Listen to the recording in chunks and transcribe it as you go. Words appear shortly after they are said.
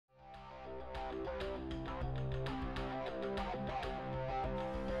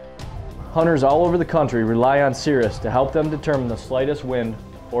Hunters all over the country rely on Cirrus to help them determine the slightest wind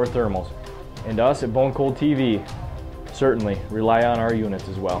or thermals. And us at Bone Cold TV certainly rely on our units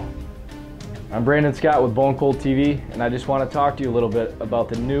as well. I'm Brandon Scott with Bone Cold TV, and I just want to talk to you a little bit about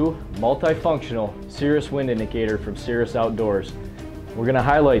the new multifunctional Cirrus Wind Indicator from Cirrus Outdoors. We're going to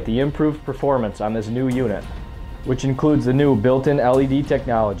highlight the improved performance on this new unit, which includes the new built-in LED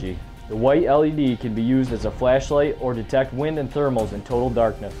technology. The white LED can be used as a flashlight or detect wind and thermals in total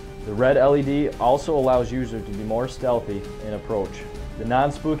darkness. The red LED also allows users to be more stealthy in approach. The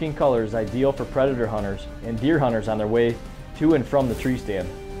non-spooking color is ideal for predator hunters and deer hunters on their way to and from the tree stand.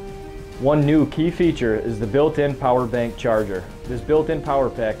 One new key feature is the built-in power bank charger. This built-in power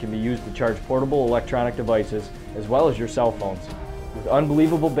pack can be used to charge portable electronic devices as well as your cell phones. With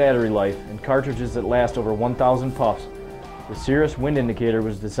unbelievable battery life and cartridges that last over 1,000 puffs, the Cirrus Wind Indicator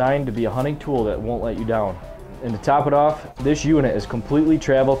was designed to be a hunting tool that won't let you down. And to top it off, this unit is completely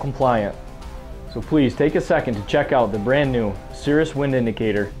travel compliant. So please take a second to check out the brand new Cirrus Wind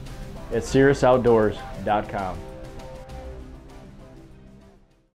Indicator at cirrusoutdoors.com.